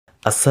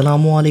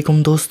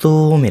अस्सलामुअलैकुम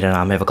दोस्तों, मेरा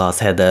नाम है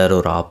वकास हैदर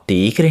और आप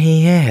देख रहे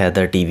हैं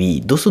हैदर टीवी।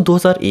 दोस्तों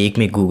 2001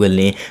 में गूगल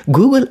ने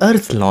गूगल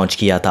अर्थ लॉन्च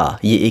किया था।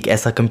 ये एक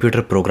ऐसा कंप्यूटर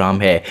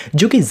प्रोग्राम है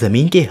जो कि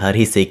ज़मीन के हर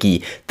हिस्से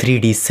की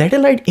 3D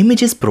सैटेलाइट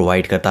इमेजेस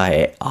प्रोवाइड करता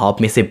है।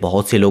 आप में से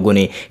बहुत से लोगों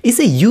ने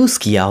इसे यूज़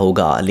किया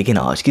होगा, लेकिन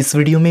आज की इस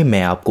वीडियो में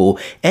मैं आपको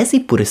ऐसी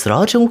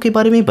पुरस्कार जगहों के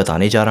बारे में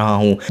बताने जा रहा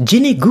हूँ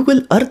जिन्हें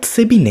गूगल अर्थ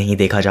से भी नहीं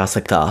देखा जा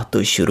सकता।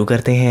 तो शुरू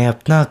करते हैं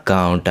अपना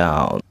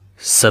काउंटडाउन।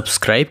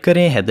 सब्सक्राइब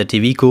करें हैदर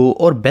टीवी को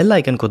और बेल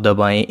आइकन को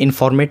दबाएं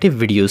इंफॉर्मेटिव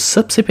वीडियो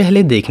सबसे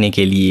पहले देखने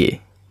के लिए।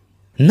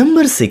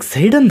 Number 6,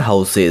 hidden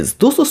houses.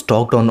 दोस्तों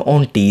स्टॉकटन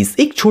ऑन टीज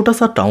एक छोटा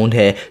सा टाउन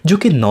है जो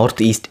कि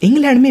नॉर्थ ईस्ट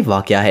इंग्लैंड में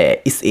वाक़या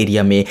है। इस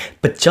एरिया में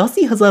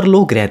 85,000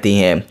 लोग रहते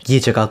हैं। ये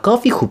जगह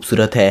काफ़ी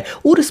खूबसूरत है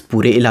और इस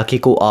पूरे इलाके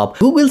को आप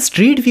गूगल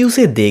स्ट्रीट व्यू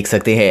से देख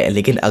सकते हैं।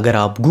 लेकिन अगर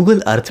आप गूगल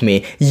अर्थ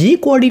में ये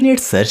कोऑर्डिनेट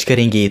सर्च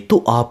करेंगे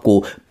तो आपको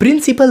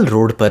प्रिंसिपल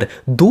रोड पर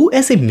दो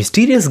ऐसे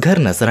मिस्टीरियस घर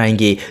नजर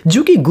आएंगे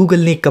जो कि गूगल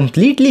ने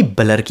कम्प्लीटली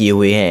ब्लर किए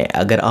हुए हैं।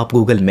 अगर आप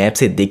गूगल मैप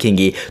से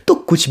देखेंगे तो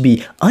कुछ भी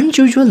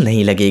अनयूजुअल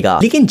नहीं लगेगा,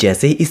 लेकिन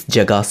जैसे इस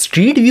जगह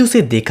स्ट्रीट व्यू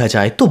से देखा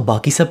जाए तो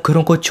बाकी सब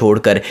घरों को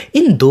छोड़कर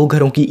इन दो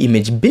घरों की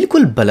इमेज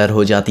बिल्कुल ब्लर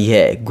हो जाती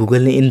है।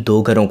 गूगल ने इन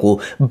दो घरों को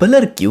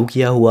ब्लर क्यों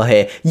किया हुआ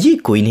है ये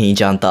कोई नहीं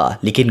जानता,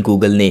 लेकिन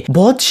गूगल ने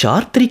बहुत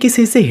शार्प तरीके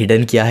से इसे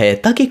हिडन किया है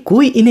ताकि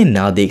कोई इन्हें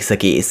ना देख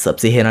सके।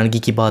 सबसे हैरानगी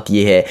की बात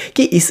यह है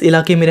कि इस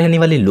इलाके में रहने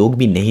वाले लोग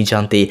भी नहीं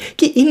जानते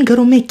कि इन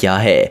घरों में क्या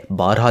है।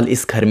 बहरहाल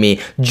इस घर में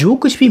जो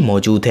कुछ भी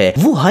मौजूद है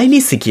वो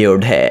हाईली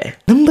सिक्योर्ड है।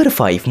 Number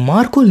 5,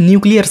 मार्कोल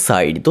nuclear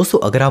site. दोस्तों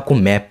अगर आपको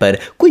मैप पर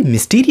कोई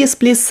मिस्टीरियस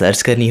प्लेस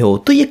सर्च करनी हो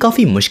तो ये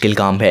काफी मुश्किल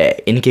काम है।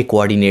 इनके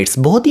कोऑर्डिनेट्स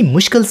बहुत ही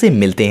मुश्किल से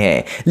मिलते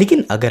हैं,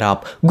 लेकिन अगर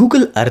आप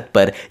गूगल अर्थ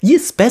पर ये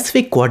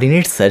स्पेसिफिक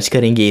कोऑर्डिनेट सर्च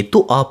करेंगे तो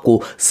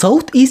आपको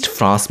साउथ ईस्ट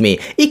फ्रांस में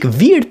एक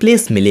वियर्ड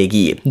प्लेस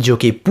मिलेगी जो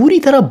कि पूरी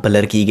तरह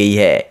ब्लर की गई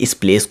है। इस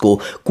प्लेस को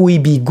कोई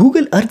भी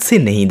गूगल अर्थ से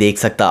नहीं देख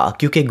सकता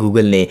क्योंकि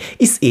गूगल ने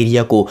इस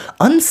एरिया को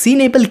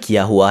अनसीनेबल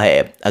किया हुआ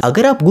है।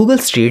 अगर आप गूगल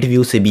स्ट्रीट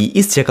व्यू से भी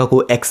इस जगह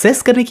को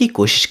एक्सेस करने की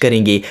कोशिश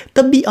करेंगे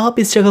तब भी आप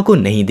इस जगह को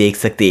नहीं देख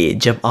सकते।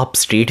 जब आप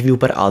स्ट्रीट व्यू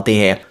पर आते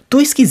हैं तो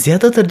इसकी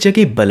ज्यादातर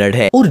जगह ब्लर्ड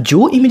है और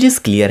जो इमेजेस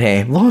क्लियर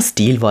हैं वहां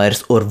स्टील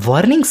वायर्स और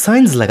वार्निंग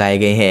साइंस लगाए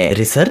गए हैं।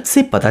 रिसर्च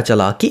से पता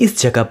चला कि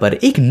इस जगह पर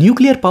एक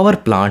न्यूक्लियर पावर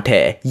प्लांट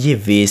है। ये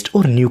वेस्ट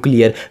और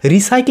न्यूक्लियर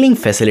रिसाइकलिंग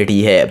फैसिलिटी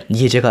है।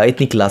 ये जगह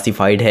इतनी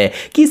क्लासिफाइड है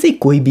कि इसे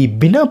कोई भी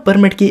बिना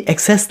परमिट के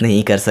एक्सेस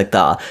नहीं कर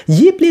सकता।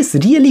 ये प्लेस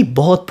रियली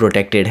बहुत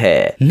प्रोटेक्टेड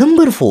है।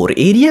 नंबर 4,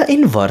 एरिया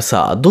इन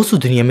वारसा। दोस्तों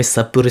दुनिया में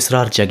सब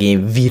पुरस्कार जगह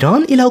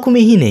वीरान इलाकों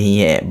में ही नहीं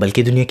है,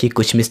 बल्कि दुनिया के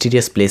कुछ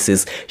मिस्टीरियस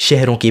प्लेसेस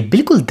शहरों के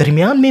बिल्कुल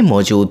दरमियान में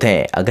मौजूद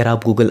हैं। अगर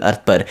आप गूगल अर्थ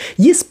पर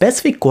ये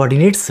स्पेसिफिक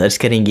कोऑर्डिनेट सर्च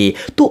करेंगे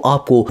तो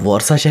आपको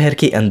वारसा शहर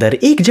के अंदर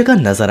एक जगह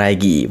नजर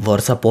आएगी।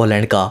 वारसा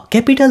पोलैंड का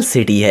कैपिटल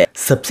सिटी है।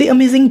 सबसे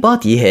अमेजिंग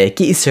बात यह है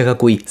कि इस जगह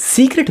कोई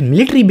सीक्रेट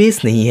मिलिट्री बेस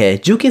नहीं है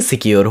जो कि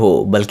सिक्योर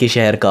हो, बल्कि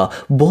शहर का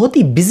बहुत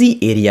ही बिजी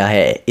एरिया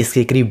है।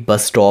 इसके करीब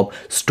बस स्टॉप,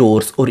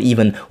 स्टोर्स और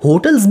इवन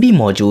होटल्स भी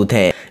मौजूद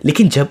हैं।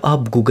 लेकिन जब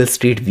आप गूगल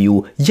स्ट्रीट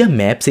व्यू या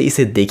मैप से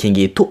इसे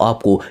देखेंगे तो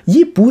आपको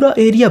ये पूरा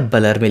एरिया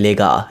ब्लर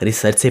मिलेगा।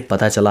 रिसर्च से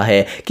पता चला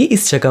है कि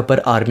इस जगह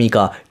पर आर्मी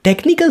का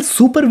टेक्निकल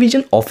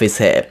सुपरविजन ऑफिस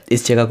है।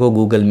 इस जगह को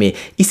गूगल में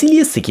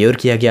इसीलिए सिक्योर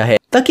किया गया है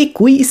ताकि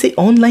कोई इसे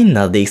ऑनलाइन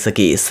ना देख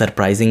सके।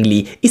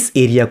 सरप्राइजिंगली इस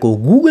एरिया को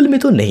गूगल में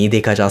तो नहीं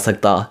देखा जा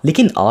सकता,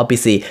 लेकिन आप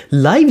इसे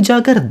लाइव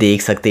जाकर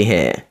देख सकते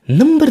हैं।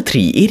 Number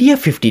 3, area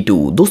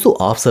 52। दोस्तों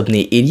आप सबने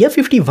एरिया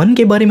 51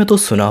 के बारे में तो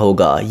सुना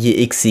होगा। ये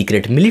एक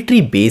सीक्रेट मिलिट्री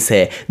बेस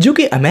है जो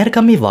कि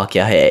अमेरिका में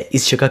वाक़या है।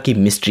 इस जगह की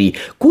मिस्ट्री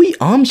कोई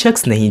आम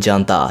शख्स नहीं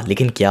जानता,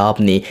 लेकिन क्या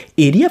आपने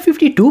एरिया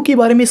 52 के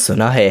बारे में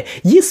सुना है?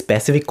 ये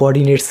स्पेसिफिक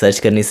कोऑर्डिनेट सर्च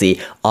करने से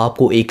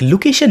आपको एक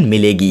लोकेशन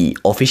मिलेगी।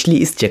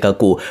 ऑफिशियली इस जगह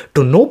को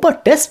टोनोपा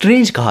टेस्ट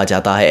रेंज कहा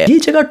जाता है। ये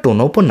जगह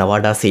टोनोपा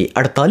नवाडा से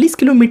 48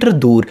 किलोमीटर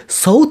दूर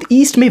साउथ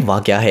ईस्ट में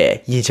वाक़या है।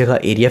 ये जगह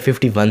एरिया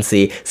 51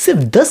 से सिर्फ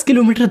 10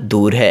 किलोमीटर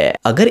दूर है।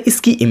 अगर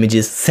इसकी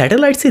इमेजेस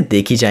सैटेलाइट से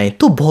देखी जाएं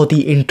तो बहुत ही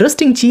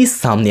इंटरेस्टिंग चीज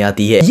सामने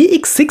आती है। ये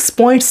एक 6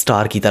 पॉइंट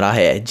स्टार की तरह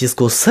है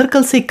जिसको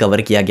सर्कल से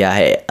कवर किया गया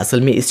है।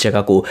 असल में इस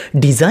जगह को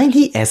डिजाइन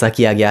ही ऐसा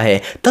किया गया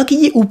है ताकि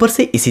ये ऊपर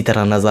से इसी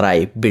तरह नजर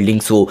आए।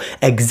 बिल्डिंग्स को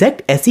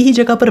एग्जैक्ट ऐसी ही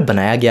जगह पर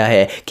बनाया गया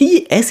है कि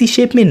ये ऐसी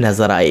शेप में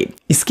नजर आए।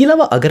 इसके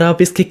अलावा अगर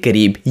आप इसके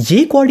करीब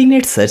ये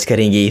कोऑर्डिनेट सर्च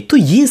करेंगे तो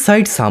ये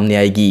साइट सामने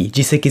आएगी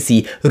जिसे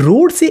किसी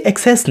रोड से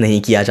एक्सेस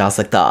नहीं किया जा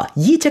सकता।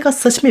 ये जगह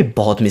सच में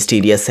बहुत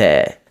मिस्टीरियस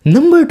है।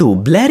 Number 2,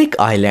 ब्लैरिक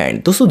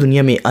island. दोस्तों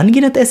दुनिया में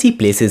अनगिनत ऐसी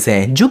प्लेसेस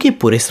हैं जो कि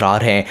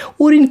पुरस्कार हैं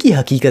और इनकी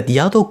हकीकत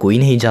या तो कोई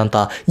नहीं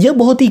जानता या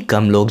बहुत ही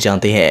कम लोग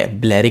जानते हैं।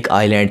 ब्लैरिक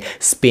आइलैंड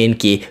स्पेन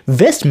के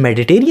वेस्ट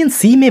मेडिटेरियन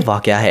सी में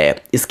वाक़या है।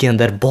 इसके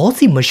अंदर बहुत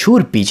सी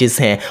मशहूर बीचेस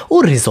हैं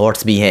और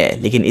रिजॉर्ट्स भी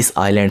हैं, लेकिन इस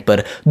आइलैंड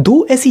पर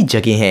दो ऐसी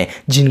जगह हैं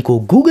जिनको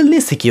गूगल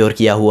ने सिक्योर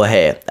किया हुआ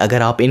है।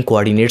 अगर आप इन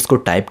कोऑर्डिनेट्स को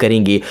टाइप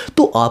करेंगे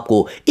तो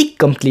आपको एक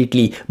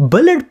कंप्लीटली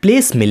ब्लर्ड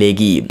प्लेस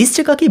मिलेगी। इस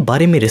जगह के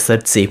बारे में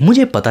रिसर्च से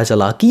मुझे पता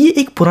चला कि ये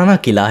एक पुराना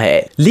किला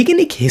है, लेकिन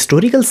एक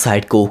हिस्टोरिकल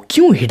साइट को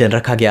क्यों हिडन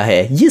रखा गया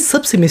है ये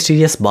सबसे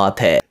मिस्टीरियस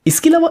बात है।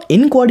 इसके अलावा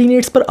इन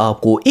कोऑर्डिनेट्स पर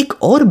आपको एक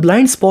और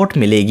ब्लाइंड स्पॉट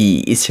मिलेगी।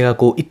 इस जगह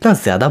को इतना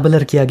ज़्यादा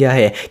ब्लर किया गया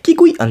है कि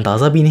कोई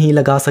अंदाज़ा भी नहीं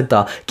लगा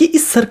सकता कि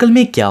इस सर्कल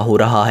में क्या हो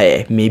रहा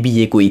है। मे बी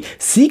ये कोई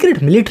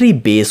सीक्रेट मिलिट्री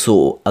बेस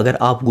हो। अगर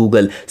आप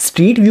गूगल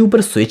स्ट्रीट व्यू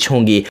पर स्विच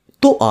होंगे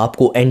तो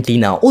आपको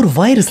एंटीना और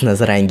वायर्स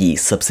नजर आएंगी।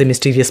 सबसे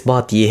मिस्टीरियस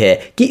बात यह है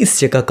कि इस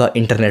जगह का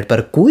इंटरनेट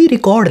पर कोई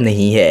रिकॉर्ड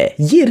नहीं है।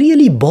 ये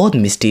रियली बहुत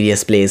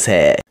मिस्टीरियस प्लेस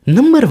है।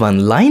 Number 1,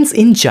 lines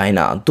in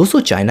China. दोस्तों,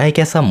 चाइना एक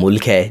ऐसा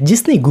मुल्क है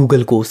जिसने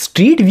गूगल को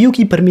स्ट्रीट व्यू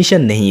की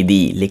परमिशन नहीं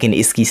दी, लेकिन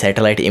इसकी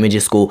सैटेलाइट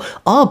इमेजेस को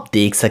आप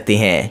देख सकते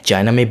हैं।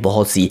 चाइना में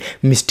बहुत सी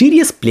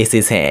मिस्टीरियस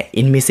प्लेसेस हैं।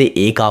 इनमें से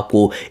एक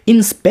आपको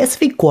इन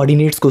स्पेसिफिक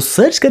कोऑर्डिनेट्स को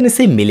सर्च करने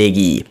से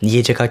मिलेगी।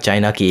 ये जगह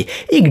चाइना के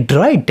एक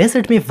ड्राई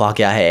डेजर्ट में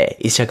वाक़या है।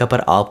 इस जगह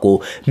पर आपको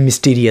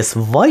मिस्टीरियस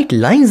व्हाइट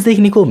लाइंस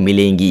देखने को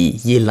मिलेंगी।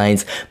 ये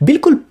लाइंस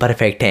बिल्कुल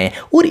परफेक्ट हैं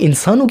और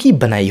इंसानों की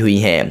बनाई हुई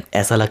हैं।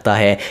 ऐसा लगता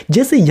है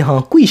जैसे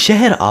यहाँ कोई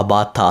शहर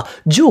आबाद था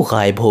जो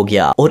गायब हो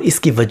गया और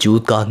इसके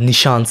वजूद का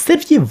निशान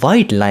सिर्फ ये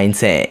व्हाइट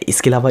लाइंस हैं।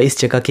 इसके अलावा इस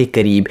जगह के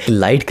करीब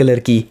लाइट कलर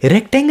की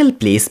रेक्टेंगल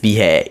प्लेस भी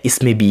है।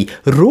 इसमें भी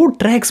रोड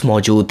ट्रैक्स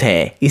मौजूद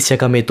हैं। इस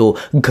जगह में तो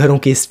घरों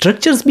के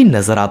स्ट्रक्चर्स भी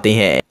नजर आते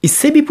हैं।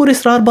 इससे भी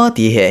पुरस्कार बात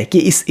यह है कि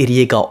इस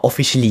एरिया का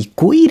ऑफिशियली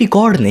कोई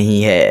रिकॉर्ड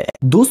नहीं है।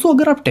 दोस्तों,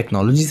 अगर आप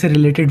टेक्नोलॉजी से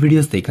रिलेटेड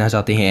वीडियोस देखना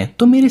चाहते हैं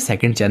तो मेरे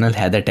सेकंड चैनल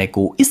हैदर टेक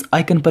को इस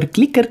आइकन पर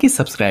क्लिक करके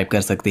सब्सक्राइब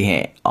कर सकते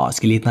हैं। आज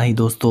के लिए इतना ही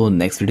दोस्तों।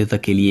 नेक्स्ट वीडियो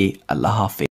तक के लिए अल्लाह हाफिज।